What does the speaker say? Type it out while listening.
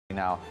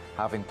now,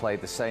 having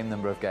played the same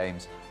number of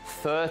games.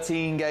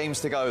 13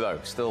 games to go, though.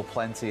 Still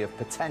plenty of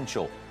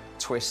potential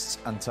twists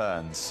and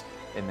turns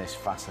in this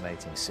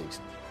fascinating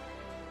season.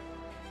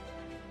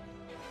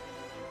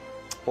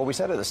 Well, we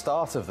said at the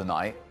start of the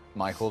night,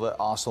 Michael, that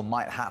Arsenal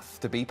might have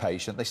to be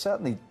patient. They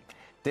certainly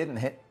didn't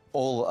hit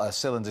all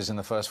cylinders in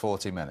the first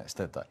 40 minutes,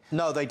 did they?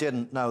 No, they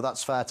didn't. No,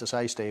 that's fair to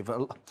say, Steve.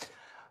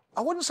 I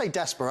wouldn't say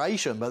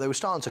desperation, but they were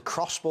starting to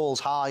cross balls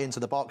high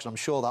into the box. I'm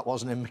sure that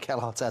wasn't in Mikel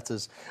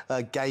Arteta's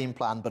game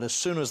plan, but as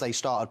soon as they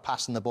started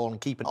passing the ball and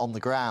keeping it on the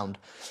ground,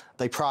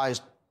 they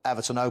prized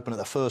Everton open at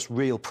the first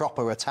real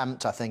proper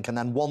attempt, I think, and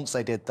then once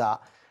they did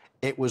that,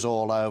 it was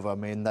all over. I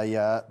mean,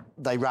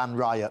 they ran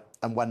riot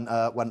and went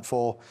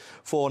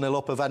 4-0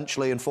 up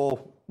eventually and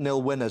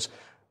 4-0 winners.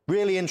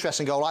 Really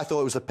interesting goal. I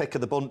thought it was the pick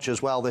of the bunch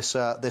as well, this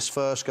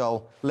first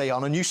goal,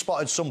 Leon. And you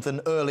spotted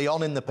something early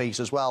on in the piece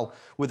as well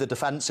with the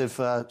defensive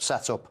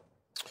setup.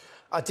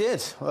 I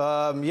did.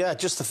 Yeah,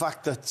 just the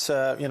fact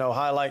that, you know,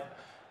 highlight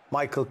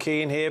Michael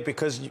Keane here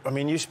because, I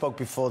mean, you spoke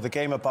before the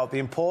game about the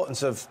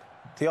importance of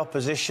the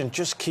opposition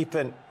just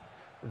keeping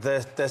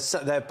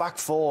their back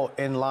four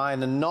in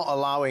line and not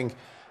allowing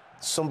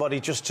somebody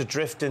just to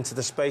drift into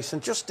the space.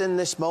 And just in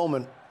this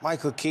moment,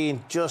 Michael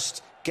Keane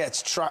just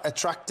gets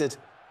attracted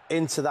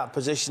into that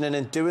position, and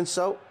in doing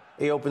so,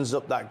 he opens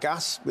up that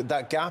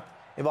gap.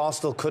 If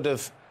Arsenal could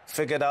have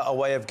figured out a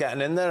way of getting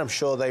in there, I'm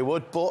sure they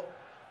would, but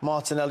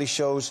Martinelli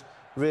shows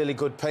really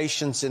good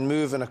patience in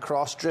moving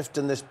across,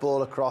 drifting this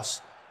ball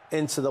across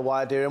into the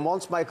wide area. And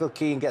once Michael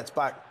Keane gets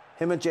back,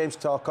 him and James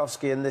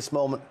Tarkowski in this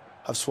moment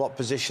have swapped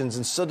positions,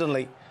 and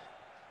suddenly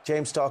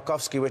James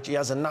Tarkowski, which he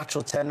has a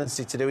natural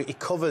tendency to do, he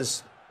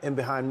covers in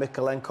behind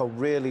Mykolenko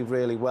really,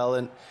 really well.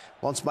 And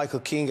once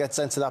Michael Keane gets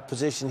into that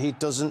position, he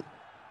doesn't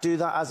do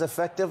that as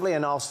effectively,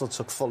 and Arsenal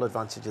took full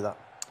advantage of that.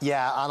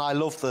 Yeah, and I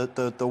love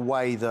the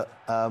way that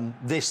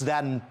this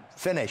then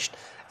finished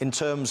in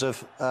terms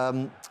of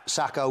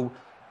Sakho.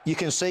 You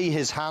can see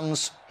his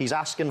hands, he's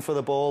asking for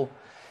the ball,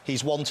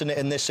 he's wanting it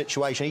in this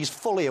situation. He's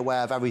fully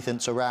aware of everything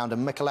that's around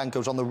him.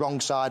 Mykolenko's on the wrong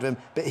side of him,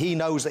 but he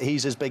knows that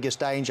he's his biggest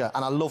danger,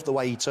 and I love the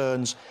way he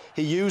turns.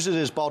 He uses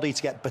his body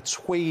to get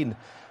between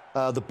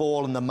the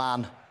ball and the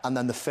man, and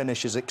then the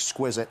finish is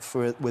exquisite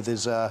with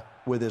his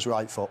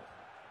right foot.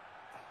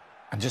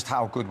 And just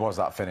how good was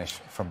that finish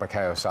from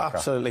Bukayo Saka?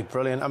 Absolutely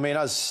brilliant. I mean,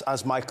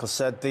 as Michael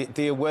said,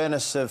 the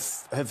awareness of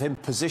him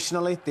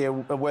positionally, the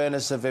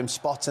awareness of him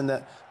spotting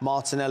that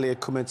Martinelli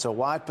had come into a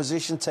wide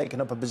position, taking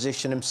up a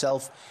position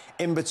himself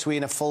in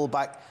between a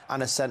full-back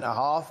and a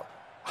centre-half,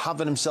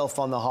 having himself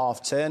on the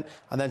half-turn,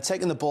 and then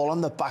taking the ball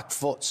on the back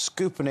foot,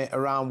 scooping it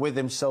around with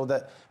him so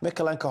that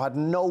Mykolenko had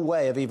no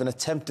way of even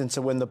attempting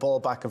to win the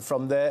ball back. And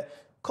from there,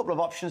 couple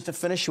of options to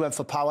finish. He went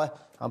for power,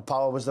 and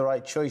power was the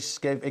right choice.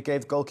 It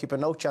gave goalkeeper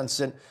no chance.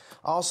 And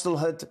Arsenal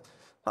had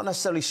not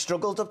necessarily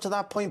struggled up to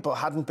that point, but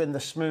hadn't been the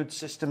smooth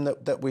system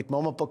that we'd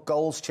murmured. But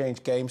goals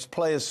change games.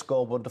 Players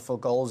score wonderful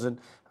goals, and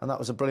that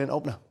was a brilliant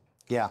opener.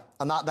 Yeah,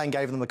 and that then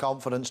gave them the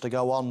confidence to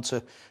go on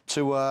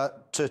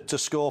to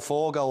score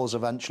 4 goals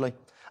eventually.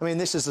 I mean,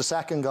 this is the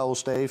second goal,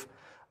 Steve.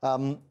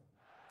 And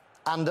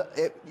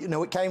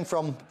it came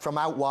from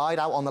out wide,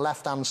 out on the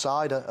left-hand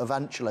side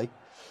eventually.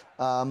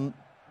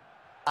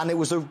 And it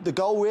was the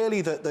goal really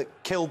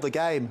that killed the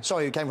game.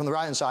 Sorry, it came from the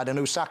right-hand side, and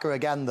it was Saka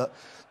again that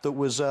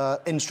was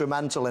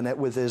instrumental in it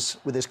with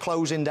his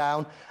closing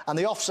down. And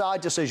the offside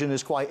decision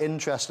is quite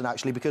interesting,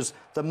 actually, because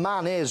the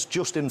man is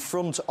just in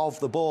front of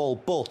the ball,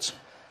 but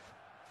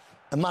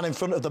a man in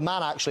front of the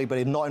man, actually,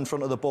 but not in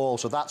front of the ball.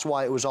 So that's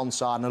why it was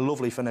onside, and a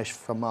lovely finish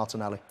from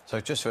Martinelli. So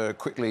just for a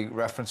quickly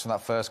reference from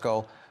that first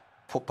goal,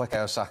 put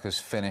Bukayo Saka's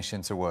finish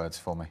into words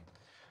for me.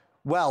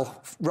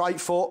 Well, right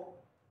foot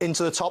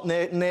into the top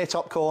near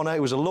top corner.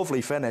 It was a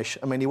lovely finish.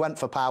 I mean, he went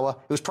for power.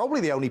 It was probably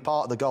the only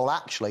part of the goal,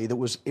 actually, that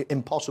was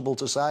impossible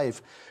to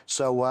save.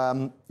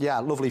 So, yeah,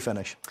 lovely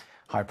finish.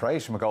 High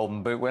praise from a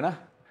Golden Boot winner.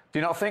 Do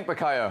you not think,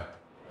 Bukayo?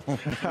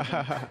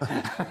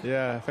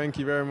 Yeah, thank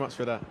you very much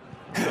for that.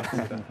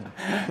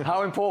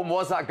 How important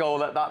was that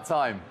goal at that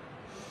time?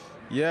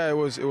 Yeah, it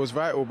was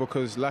vital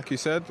because, like you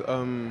said,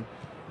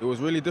 it was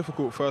really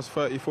difficult first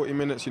 30, 40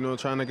 minutes, you know,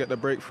 trying to get the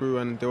breakthrough,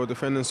 and they were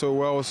defending so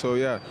well. So,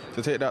 yeah,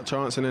 to take that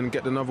chance and then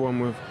get another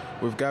one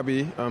with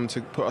Gabby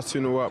to put us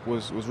 2-0 up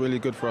was really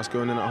good for us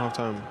going in at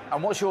half-time.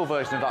 And what's your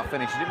version of that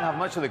finish? You didn't have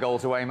much of the goal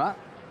to aim at?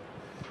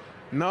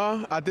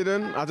 No, I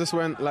didn't. I just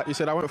went, like you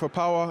said, I went for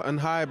power and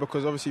high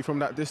because obviously from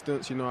that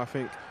distance, you know, I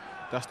think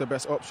that's the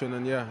best option,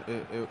 and, yeah,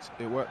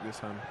 it worked this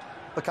time.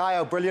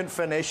 Bukayo, brilliant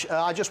finish.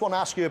 I just want to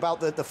ask you about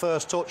the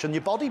first touch and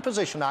your body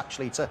position,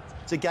 actually,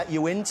 to get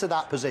you into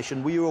that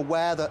position. Were you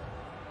aware that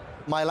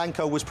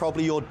Mykolenko was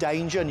probably your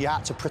danger and you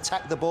had to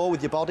protect the ball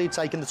with your body,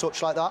 taking the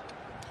touch like that?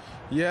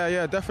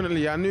 Yeah,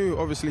 definitely. I knew,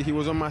 obviously, he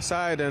was on my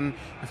side, and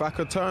if I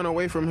could turn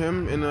away from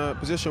him in a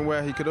position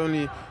where he could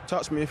only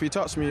touch me, if he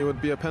touched me, it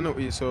would be a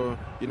penalty. So,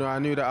 you know, I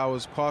knew that I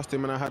was past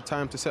him and I had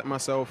time to set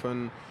myself,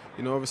 and,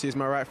 you know, obviously it's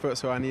my right foot,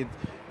 so I need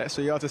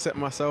extra yard to set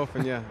myself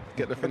and, yeah,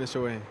 get the finish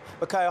away.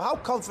 Okay, how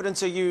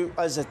confident are you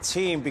as a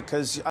team?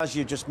 Because, as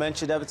you just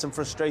mentioned, Everton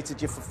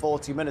frustrated you for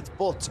 40 minutes,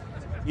 but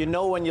You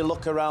know when you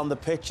look around the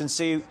pitch and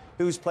see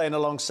who's playing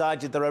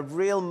alongside you, there are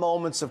real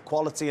moments of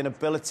quality and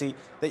ability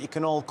that you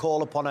can all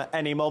call upon at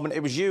any moment.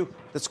 It was you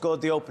that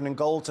scored the opening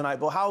goal tonight,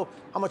 but how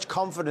much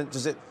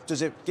confidence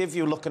does it give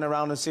you looking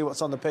around and see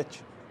what's on the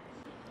pitch?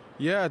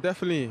 Yeah,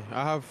 definitely.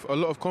 I have a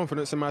lot of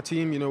confidence in my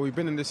team. You know, we've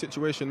been in this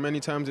situation many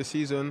times this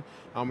season,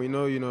 and we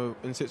know, you know,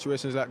 in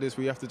situations like this,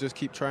 we have to just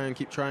keep trying,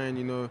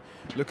 you know.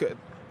 Look at,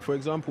 for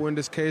example, in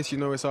this case, you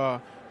know, it's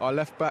our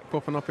left back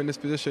popping up in this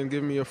position,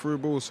 giving me a through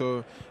ball.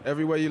 So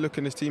everywhere you look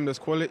in this team, there's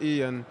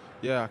quality, and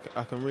yeah,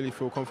 I can really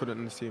feel confident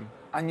in this team.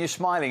 And you're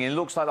smiling. It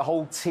looks like the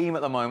whole team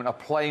at the moment are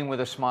playing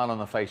with a smile on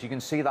their face. You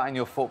can see that in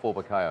your football,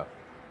 Bukayo.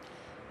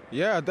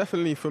 Yeah,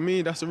 definitely. For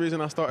me, that's the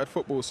reason I started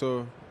football.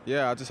 So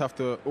yeah, I just have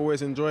to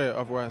always enjoy it.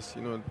 Otherwise,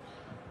 you know,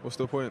 what's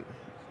the point?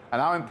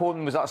 And how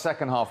important was that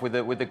second half with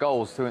the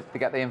goals to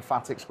get the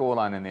emphatic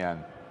scoreline in the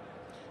end?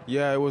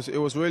 Yeah, it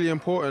was really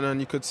important, and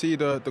you could see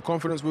the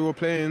confidence we were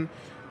playing,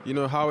 you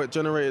know, how it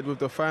generated with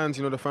the fans.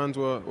 You know, the fans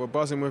were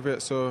buzzing with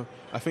it. So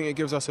I think it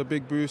gives us a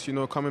big boost, you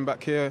know, coming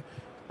back here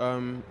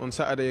on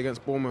Saturday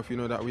against Bournemouth, you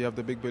know, that we have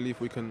the big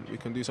belief we can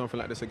do something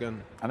like this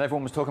again. And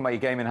everyone was talking about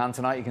your game in hand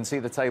tonight. You can see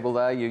the table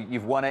there.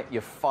 You've won it.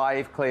 You're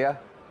 5 clear,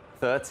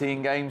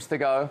 13 games to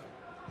go.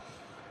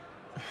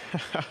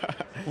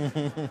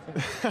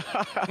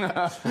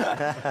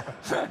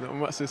 Not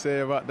much to say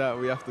about that.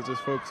 We have to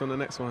just focus on the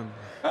next one.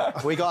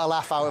 We got a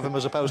laugh out of him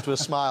as opposed to a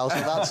smile, so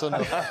that's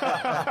enough.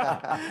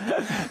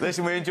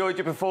 Listen, we enjoyed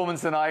your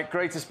performance tonight.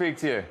 Great to speak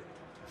to you.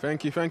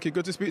 Thank you.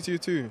 Good to speak to you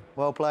too.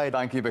 Well played.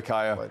 Thank you,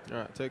 Bukayo. All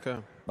right, take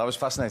care. That was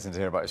fascinating to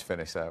hear about his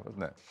finish there,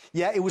 wasn't it?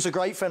 Yeah, it was a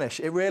great finish.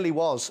 It really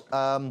was.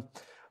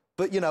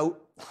 But, you know,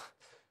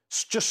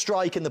 just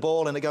striking the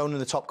ball and it going in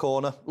the top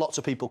corner, lots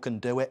of people can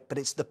do it, but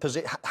it's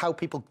how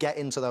people get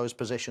into those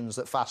positions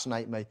that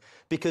fascinate me.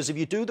 Because if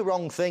you do the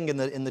wrong thing in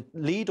the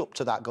lead up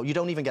to that goal, you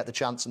don't even get the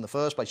chance in the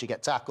first place. You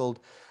get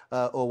tackled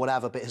or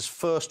whatever. But his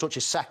first touch,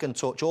 his second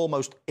touch,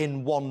 almost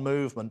in one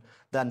movement,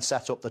 then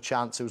set up the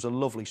chance. It was a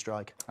lovely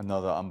strike.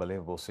 Another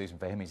unbelievable season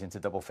for him. He's into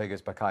double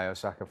figures, Bukayo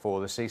Saka,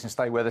 for the season.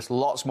 Stay with us.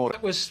 Lots more.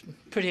 That was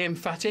pretty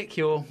emphatic.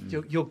 Your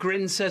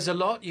grin says a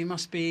lot. You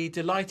must be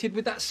delighted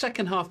with that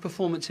second half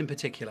performance in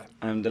particular.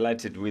 I'm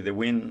delighted with the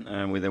win,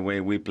 with the way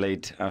we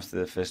played after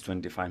the first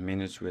 25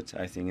 minutes, which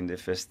I think in the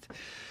first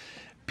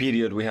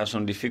period we have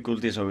some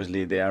difficulties.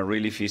 Obviously, they are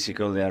really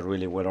physical, they are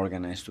really well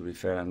organized, to be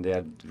fair, and they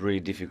are really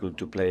difficult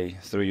to play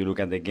through. You look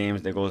at the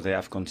games, the goals they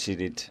have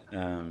conceded,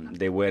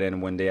 they weren't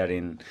when they are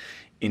in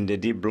the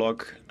deep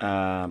block,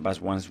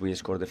 but once we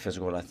scored the first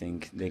goal, I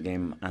think the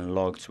game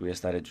unlocked. We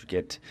started to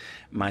get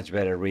much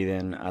better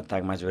rhythm,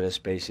 attack much better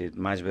spaces,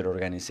 much better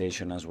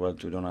organization as well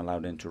to don't allow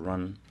them to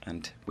run,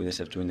 and we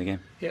deserve to win the game.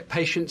 Yeah,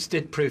 patience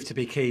did prove to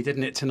be key,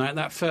 didn't it, tonight?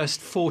 That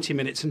first 40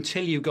 minutes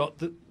until you got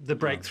the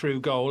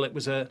breakthrough goal, it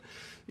was not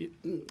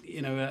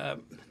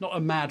a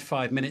mad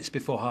 5 minutes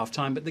before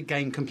half-time, but the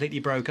game completely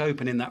broke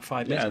open in that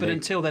 5 minutes. But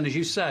until then, as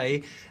you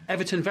say,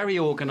 Everton very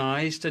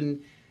organised,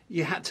 and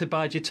you had to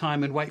bide your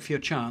time and wait for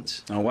your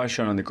chance. And what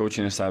Sean and the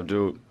coaching staff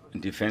do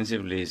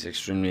defensively is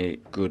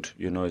extremely good.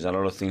 You know, there's a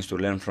lot of things to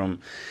learn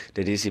from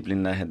the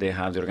discipline that they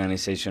have, the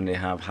organisation they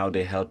have, how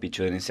they help each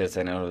other in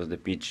certain areas of the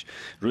pitch.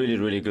 Really,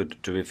 really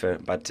good, to be fair.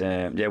 But,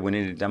 yeah, we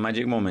needed a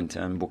magic moment,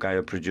 and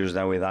Bukayo produced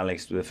that with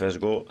Alex to the first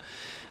goal.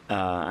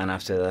 And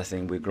after that, I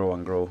think we grow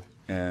and grow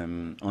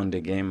on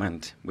the game,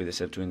 and we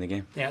deserve to win the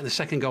game. Yeah, the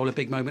second goal, a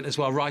big moment as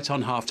well, right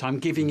on half-time,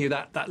 giving you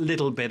that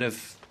little bit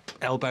of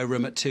elbow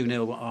room at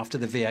 2-0 after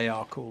the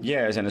VAR call.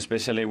 Yes, and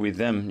especially with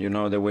them, you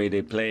know, the way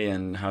they play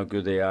and how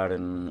good they are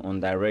on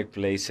direct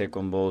play,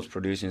 second balls,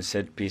 producing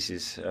set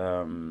pieces.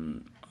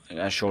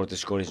 A short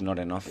score is not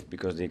enough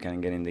because they can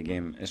get in the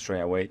game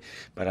straight away.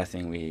 But I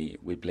think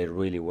we played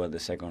really well the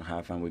second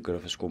half, and we could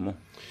have scored more.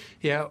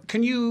 Yeah,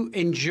 can you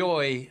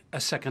enjoy a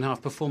second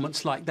half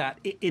performance like that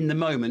in the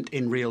moment,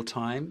 in real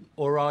time,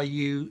 or are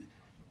you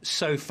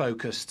so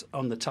focused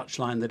on the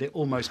touchline that it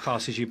almost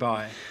passes you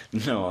by?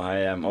 No,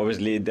 I am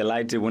obviously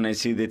delighted when I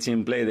see the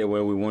team play the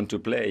way we want to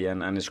play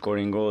and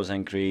scoring goals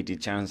and creating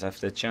chance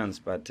after chance.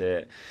 But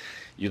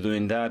you're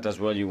doing that as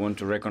well. You want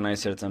to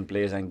recognize certain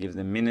players and give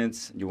them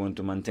minutes. You want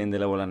to maintain the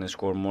level and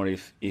score more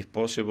if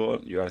possible.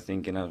 You are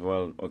thinking as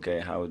well, okay,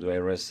 how do I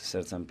rest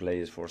certain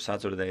players for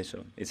Saturday?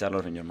 So it's a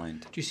lot in your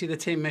mind. Do you see the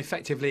team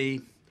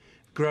effectively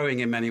growing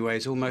in many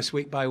ways, almost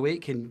week by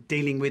week, in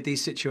dealing with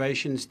these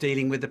situations,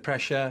 dealing with the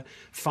pressure,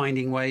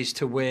 finding ways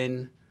to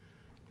win,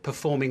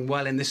 performing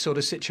well in this sort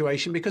of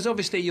situation? Because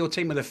obviously your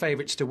team are the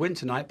favourites to win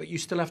tonight, but you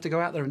still have to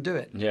go out there and do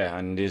it. Yeah,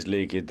 and this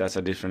league, that's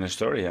a different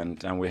story,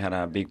 and we had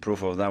a big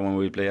proof of that when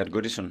we played at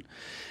Goodison.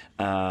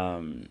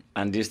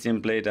 And this team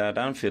played at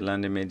Anfield,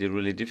 and they made it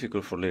really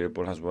difficult for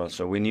Liverpool as well.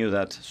 So we knew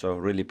that, so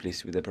really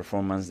pleased with the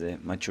performance, the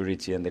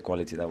maturity and the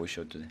quality that we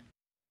showed today.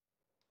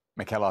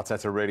 Mikel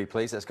Arteta really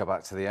pleased. Let's go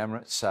back to the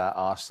Emirates.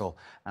 Arsenal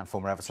and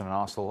former Everton and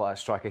Arsenal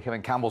striker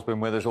Kevin Campbell's been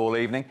with us all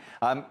evening.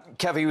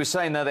 Kevin, you were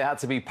saying there they had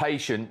to be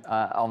patient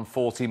on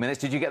 40 minutes.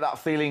 Did you get that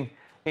feeling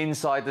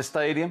inside the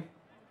stadium?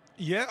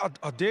 Yeah,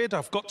 I did.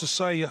 I've got to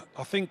say,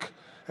 I think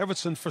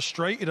Everton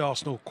frustrated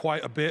Arsenal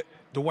quite a bit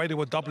the way they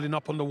were doubling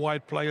up on the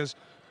wide players,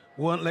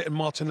 weren't letting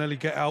Martinelli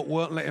get out,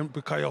 weren't letting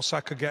Bukayo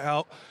Saka get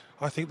out.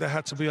 I think there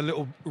had to be a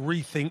little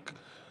rethink.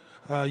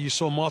 You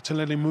saw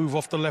Martinelli move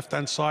off the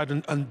left-hand side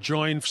and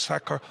join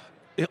Saka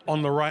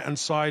on the right-hand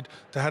side.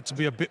 There had to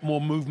be a bit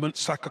more movement,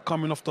 Saka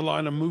coming off the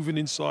line and moving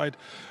inside,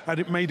 and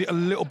it made it a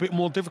little bit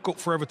more difficult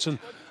for Everton.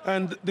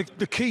 And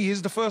the key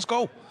is the first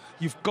goal.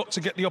 You've got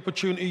to get the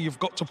opportunity, you've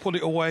got to put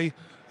it away,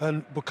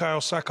 and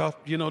Bukayo Saka,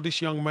 you know,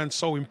 this young man's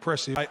so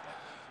impressive.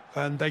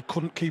 And they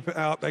couldn't keep it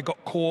out. They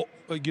got caught,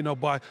 you know,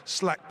 by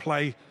slack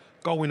play,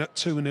 going at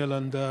 2-0,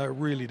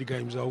 and really the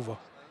game's over.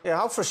 Yeah,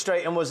 how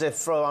frustrating was it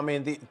for, I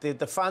mean,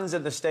 the fans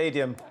in the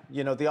stadium,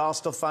 you know, the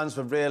Arsenal fans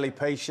were really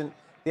patient.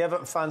 The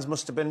Everton fans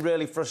must have been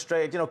really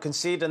frustrated, you know,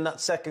 conceding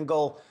that second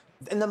goal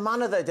in the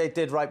manner that they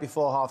did right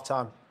before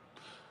half-time.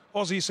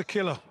 Ozzy, it's a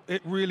killer.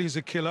 It really is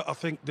a killer. I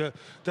think the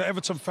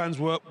Everton fans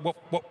were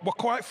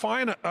quite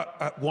fine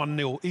at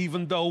 1-0,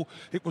 even though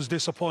it was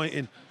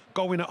disappointing.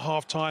 Going at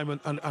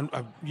half-time and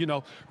you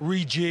know,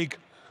 rejig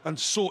and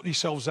sort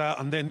yourselves out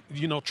and then,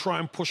 you know, try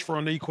and push for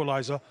an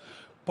equaliser.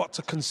 But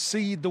to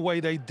concede the way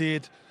they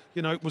did,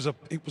 you know, it was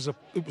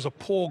a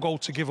poor goal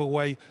to give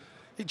away.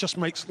 It just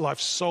makes life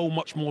so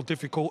much more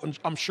difficult. And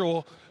I'm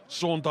sure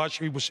Sean Dyche,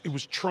 he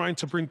was trying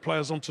to bring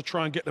players on to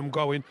try and get them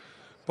going.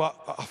 But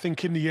I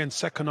think in the end,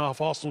 second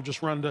half, Arsenal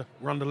just ran the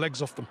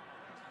legs off them.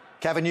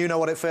 Kevin, you know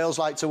what it feels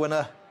like to win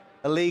a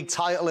league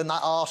title in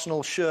that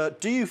Arsenal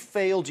shirt. Do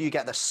you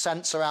get the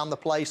sense around the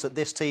place that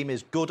this team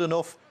is good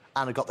enough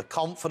and have got the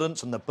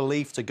confidence and the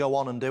belief to go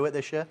on and do it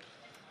this year?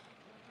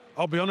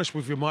 I'll be honest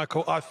with you,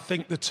 Michael. I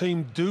think the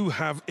team do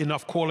have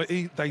enough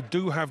quality. They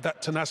do have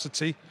that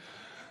tenacity.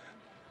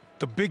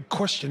 The big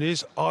question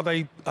is, are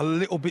they a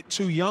little bit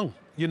too young?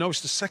 You know,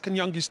 it's the second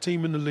youngest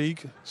team in the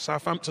league.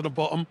 Southampton at the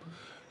bottom.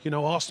 You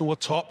know, Arsenal are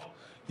top.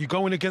 You're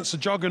going against a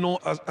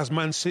juggernaut as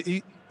Man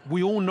City.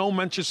 We all know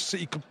Manchester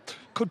City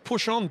could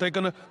push on. They've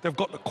got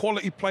the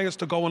quality players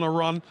to go on a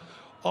run.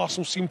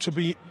 Arsenal seem to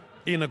be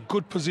in a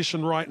good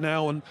position right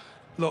now. And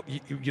look,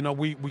 you know,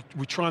 we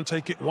try and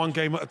take it one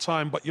game at a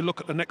time, but you look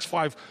at the next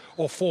 5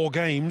 or 4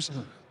 games,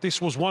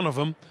 this was one of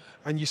them,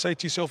 and you say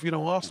to yourself, you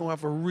know, Arsenal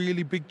have a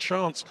really big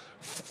chance.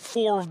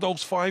 4 of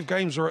those 5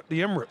 games are at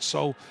the Emirates,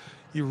 so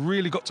you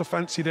really got to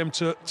fancy them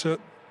to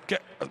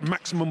get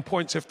maximum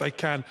points if they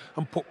can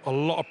and put a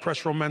lot of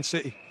pressure on Man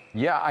City.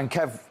 Yeah, and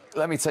Kev,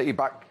 let me take you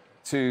back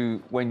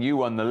to when you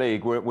won the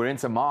league. We're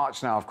into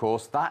March now, of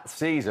course. That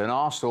season,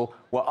 Arsenal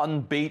were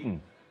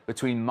unbeaten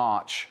between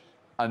March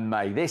and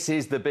May. This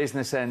is the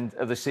business end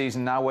of the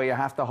season now where you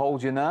have to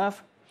hold your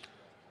nerve?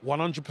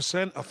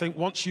 100%. I think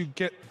once you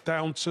get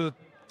down to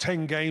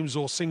 10 games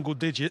or single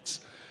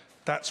digits,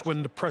 that's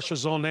when the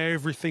pressure's on,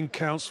 everything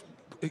counts.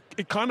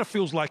 It kind of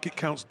feels like it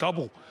counts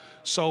double.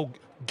 So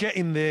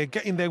getting there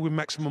with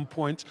maximum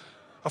points.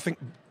 I think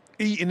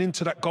eating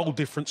into that goal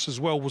difference as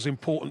well was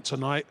important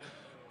tonight.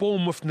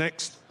 Bournemouth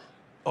next.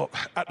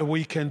 At the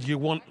weekend, you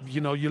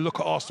look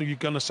at Arsenal, you're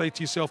going to say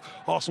to yourself,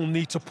 Arsenal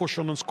need to push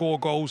on and score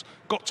goals,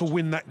 got to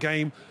win that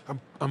game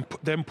and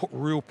then put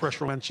real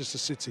pressure on Manchester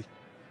City.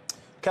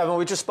 Kevin,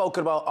 we just spoke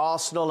about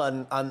Arsenal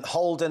and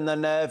holding their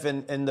nerve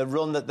in the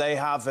run that they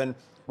have and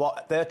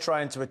what they're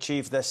trying to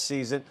achieve this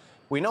season.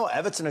 We know what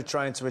Everton are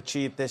trying to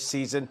achieve this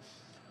season.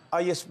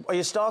 Are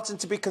you starting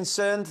to be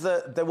concerned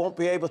that they won't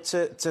be able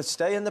to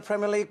stay in the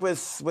Premier League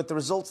with the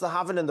results they're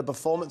having and the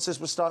performances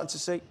we're starting to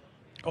see?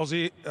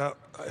 Ozzy,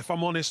 if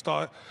I'm honest,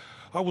 I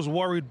was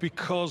worried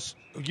because,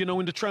 you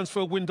know, in the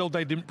transfer window,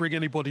 they didn't bring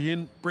anybody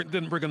in,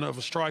 didn't bring another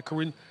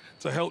striker in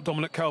to help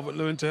Dominic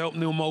Calvert-Lewin, to help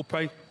Neil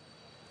Maupay.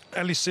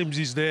 Ellis Sims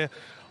is there.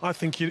 I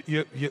think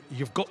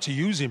you've got to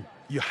use him.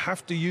 You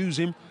have to use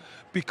him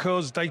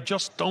because they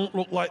just don't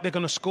look like they're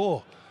going to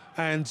score.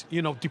 And,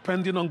 you know,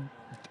 depending on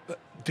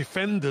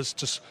defenders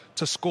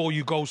to score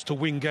you goals to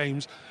win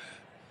games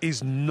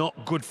is not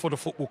good for the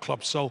football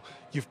club. So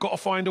you've got to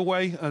find a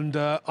way, and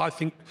I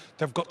think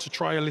they've got to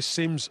try Ellis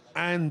Sims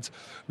and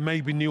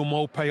maybe Neil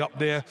Maupay up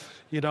there,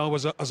 you know,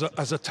 as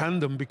a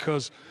tandem,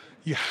 because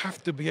you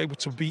have to be able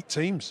to beat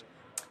teams.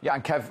 Yeah,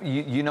 and Kev,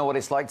 you know what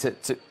it's like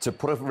to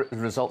put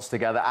results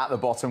together at the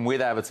bottom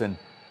with Everton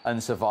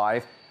and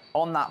survive.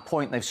 On that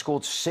point, they've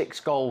scored 6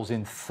 goals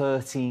in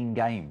 13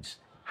 games.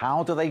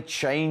 How do they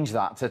change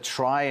that to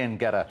try and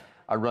get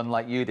a run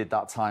like you did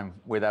that time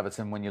with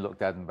Everton when you looked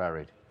dead and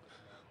buried?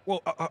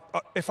 Well,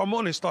 if I'm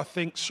honest, I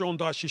think Sean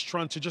Dyche is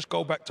trying to just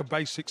go back to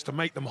basics to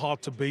make them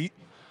hard to beat.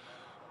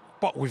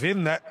 But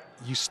within that,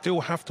 you still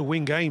have to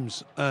win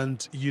games,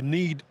 and you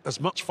need as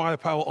much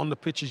firepower on the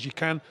pitch as you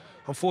can.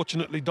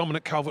 Unfortunately,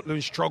 Dominic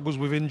Calvert-Lewin struggles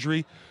with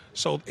injury,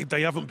 so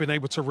they haven't been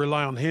able to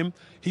rely on him.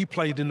 He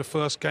played in the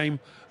first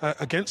game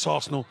against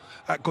Arsenal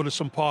at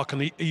Goodison Park,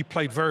 and he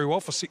played very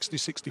well for 60,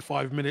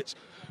 65 minutes.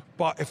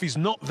 But if he's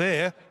not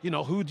there, you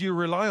know, who do you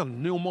rely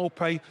on? Neil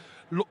Maupay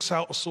looks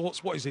out of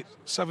sorts. What is it,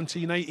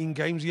 17, 18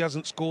 games he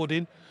hasn't scored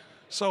in?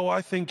 So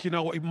I think, you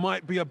know, it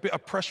might be a bit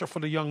of pressure for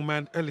the young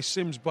man, Ellis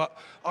Sims, but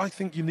I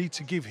think you need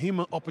to give him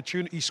an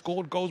opportunity. He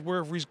scored goals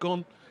wherever he's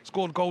gone,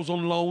 scored goals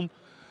on loan.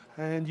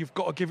 and you've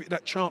got to give it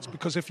that chance,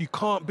 because if you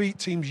can't beat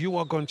teams, you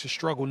are going to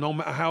struggle, no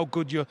matter how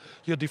good your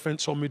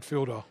defence or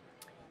midfield are.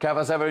 Kev,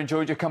 as ever,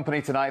 enjoyed your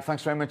company tonight.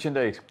 Thanks very much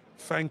indeed.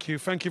 Thank you.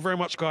 Thank you very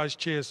much, guys.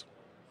 Cheers.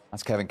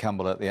 That's Kevin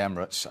Campbell at the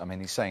Emirates. I mean,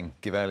 he's saying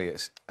give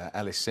Ellis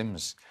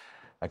Sims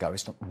a go.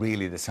 It's not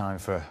really the time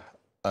for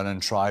an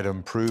untried,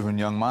 unproven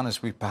young man, as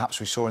perhaps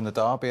we saw in the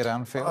derby at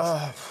Anfield.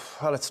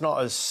 Well, it's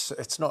not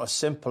as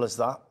simple as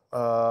that.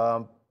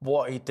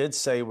 What he did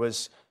say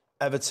was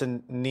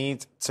Everton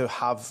need to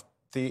have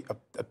the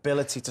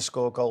ability to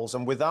score goals,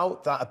 and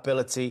without that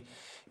ability,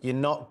 you're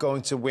not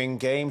going to win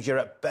games. You're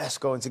at best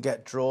going to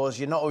get draws.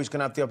 You're not always going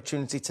to have the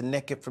opportunity to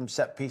nick it from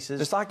set pieces.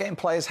 Does that get in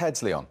players'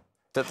 heads, Leon?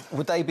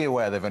 Would they be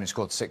aware they've only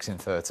scored 6 in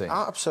 13?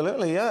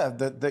 Absolutely, yeah.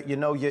 That you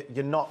know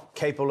you're not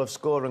capable of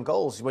scoring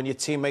goals. When your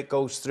teammate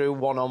goes through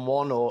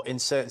one-on-one or in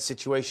certain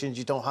situations,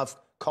 you don't have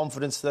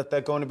confidence that they're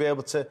going to be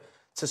able to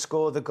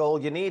score the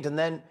goal you need. And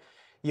then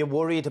you're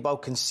worried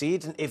about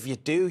conceding. If you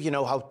do, you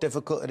know how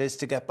difficult it is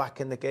to get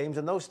back in the games.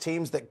 And those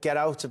teams that get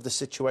out of the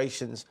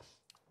situations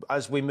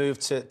as we move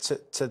to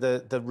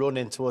the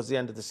run-in towards the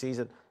end of the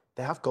season,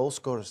 they have goal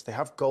scorers. They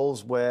have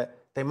goals where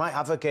they might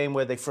have a game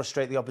where they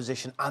frustrate the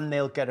opposition and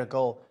they'll get a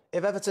goal.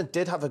 If Everton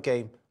did have a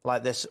game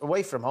like this,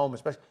 away from home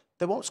especially,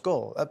 they won't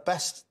score. At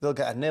best, they'll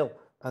get a 0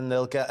 and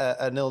they'll get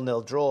a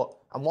 0-0 draw.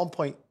 And 1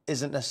 point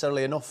isn't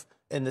necessarily enough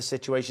in the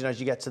situation as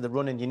you get to the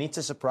run-in. You need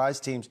to surprise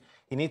teams.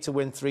 You need to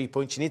win 3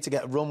 points. You need to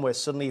get a run where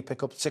suddenly you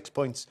pick up 6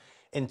 points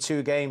in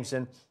 2 games,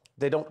 and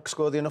they don't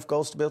score enough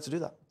goals to be able to do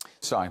that.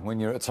 So, when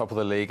you're at the top of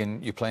the league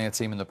and you're playing a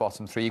team in the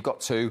bottom 3, you've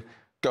got 2,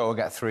 go and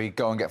get 3,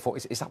 go and get 4.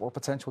 Is that what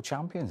potential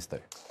champions do?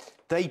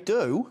 They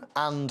do,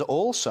 and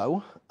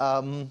also,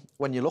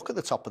 when you look at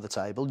the top of the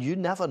table, you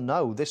never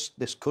know. This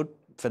could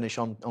finish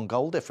on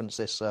goal difference,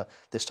 this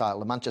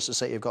title. And Manchester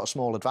City have got a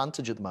small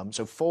advantage at the moment.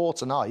 So 4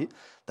 tonight,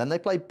 then they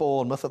play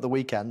Bournemouth at the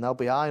weekend. They'll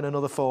be eyeing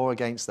another 4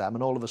 against them,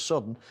 and all of a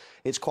sudden,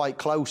 it's quite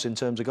close in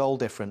terms of goal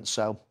difference.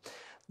 So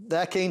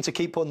they're keen to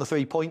keep putting the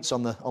 3 points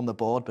on the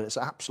board, but it's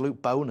an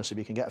absolute bonus if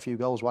you can get a few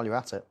goals while you're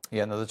at it.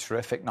 Yeah, another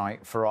terrific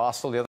night for Arsenal.